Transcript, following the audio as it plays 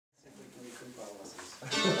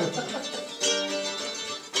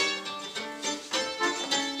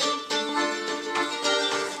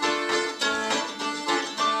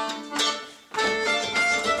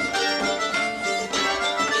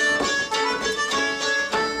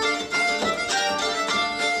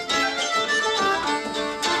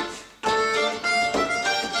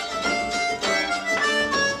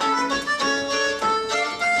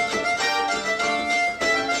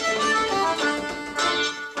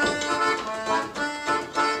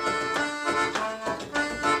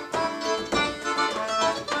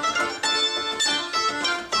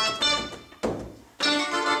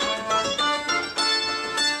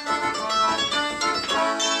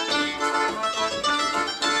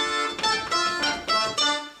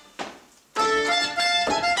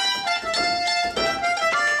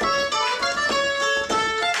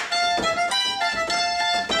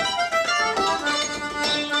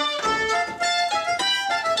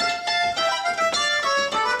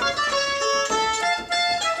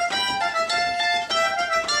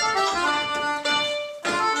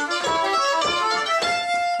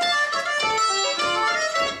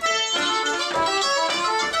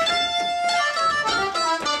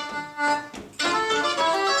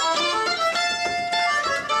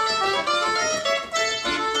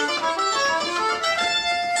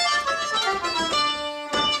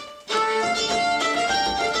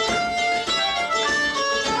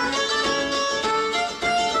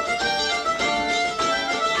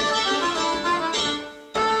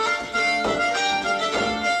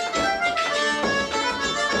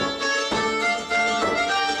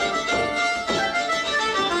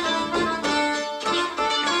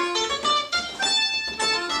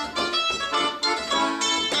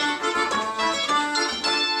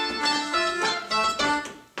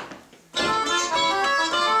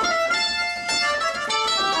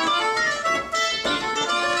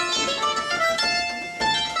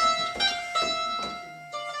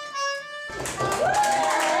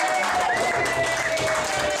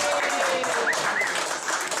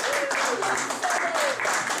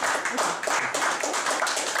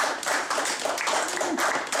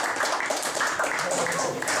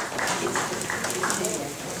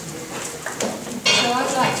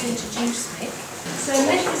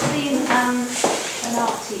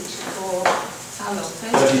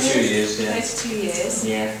2 years.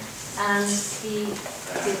 Yeah. And he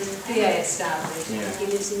did a PA established. Yeah. He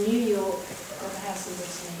lives in New York, got a house in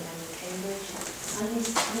Brittany and in Cambridge, and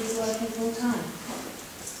he's working full time.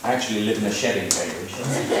 I actually live in a shed in Cambridge.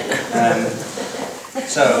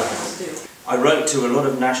 So, I wrote to a lot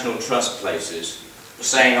of National Trust places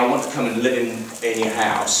saying I want to come and live in your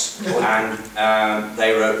house, and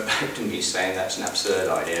they wrote back to me saying that's an absurd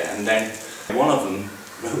idea, and then one of them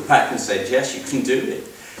wrote back and said yes, you can do it.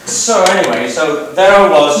 So anyway, so there I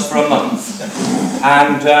was for a month,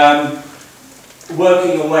 and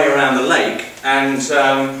working away around the lake, and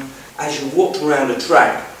as you walked around a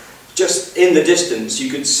track, just in the distance you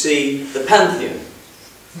could see the Pantheon,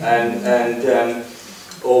 and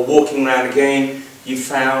or walking around again, you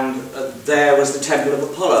found there was the Temple of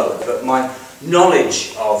Apollo, but my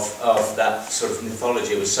knowledge of that sort of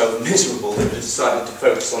mythology was so miserable that I decided to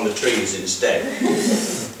focus on the trees instead.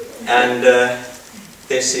 And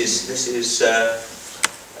this is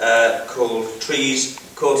called Trees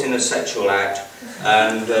Caught in a Sexual Act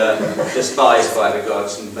and Despised by the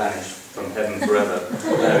Gods and Banished from Heaven Forever.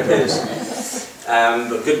 There it is.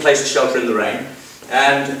 A good place to shelter in the rain.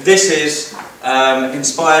 And this is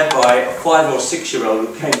inspired by a 5 or 6 year old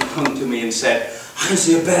who came home to me and said, I can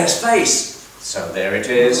see a bear's face. So there it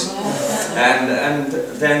is. And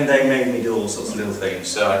then they made me do all sorts of little things,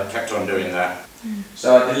 so I kept on doing that.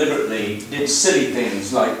 So I deliberately did silly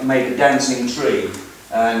things like make a dancing tree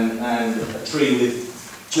and a tree with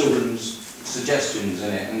children's suggestions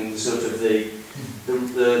in it, and sort of the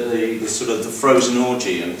sort of the frozen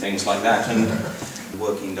orgy and things like that, and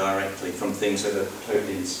working directly from things that are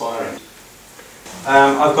totally inspiring.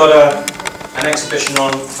 I've got an exhibition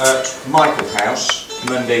on at Michaelhouse,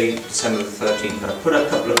 Monday, December the 13th. I've put a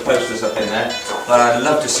couple of posters up in there, but I'd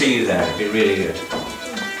love to see you there. It'd be really good.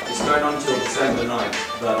 It's going on till December 9th,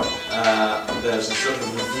 but there's a sort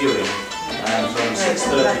of reviewing from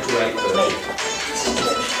 6:30 to 8:30.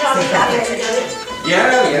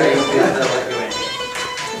 Yeah, you'll be there, they'll let you in.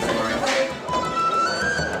 Don't worry.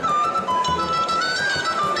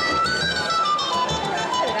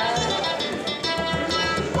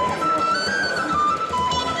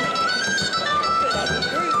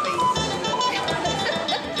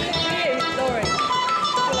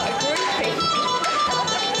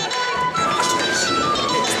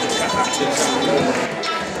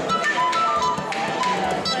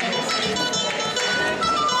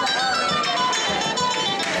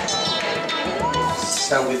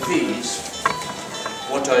 So with these,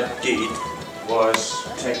 what I did was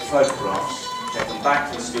take photographs, take them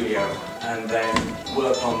back to the studio, and then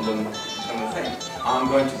work on them from the thing. I'm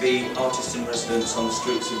going to be artist in residence on the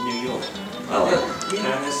streets of New York. Well, you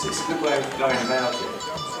know, it's a good way of going about it.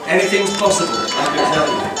 Anything's possible, I can tell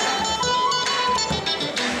you.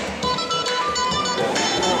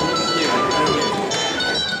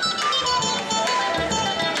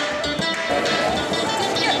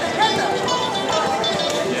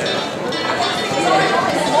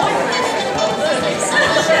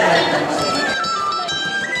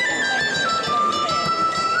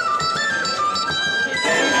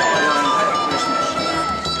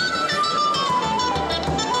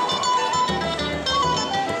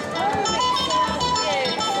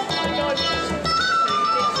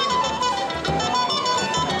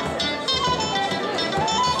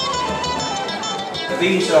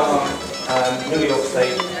 These are New York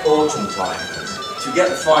State autumn time. To get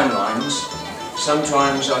the fine lines,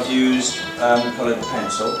 sometimes I've used coloured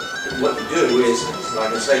pencil. What you do is, like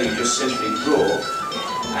I say, you just simply draw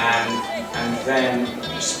and then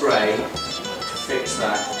spray to fix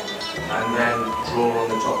that, and then draw on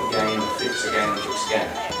the top again, fix again, fix again.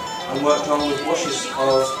 And worked on with washes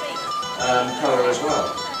of colour as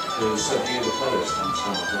well to subdue the colours from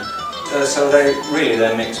some of them. So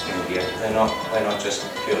they're mixed media. They're not just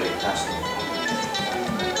purely pastel.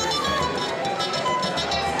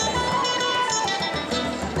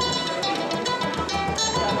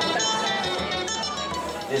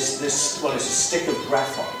 Well, it's a stick of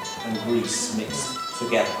graphite and grease mixed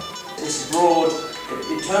together. This broad,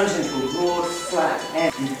 it turns into a broad, flat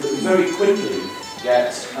end, but very quickly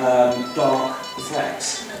get dark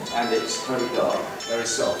effects, and it's very dark, very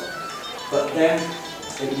soft. But then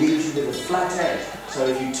it leaves you with a flat edge, so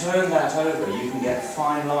if you turn that over, you can get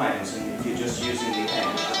fine lines, and if you're just using the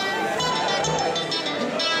end.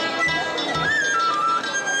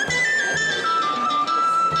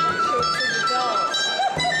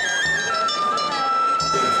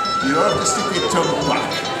 You have to stick your tongue back.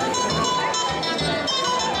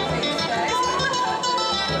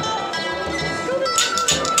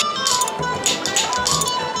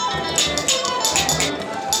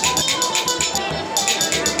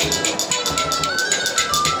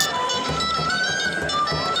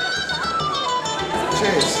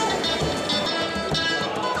 Cheers.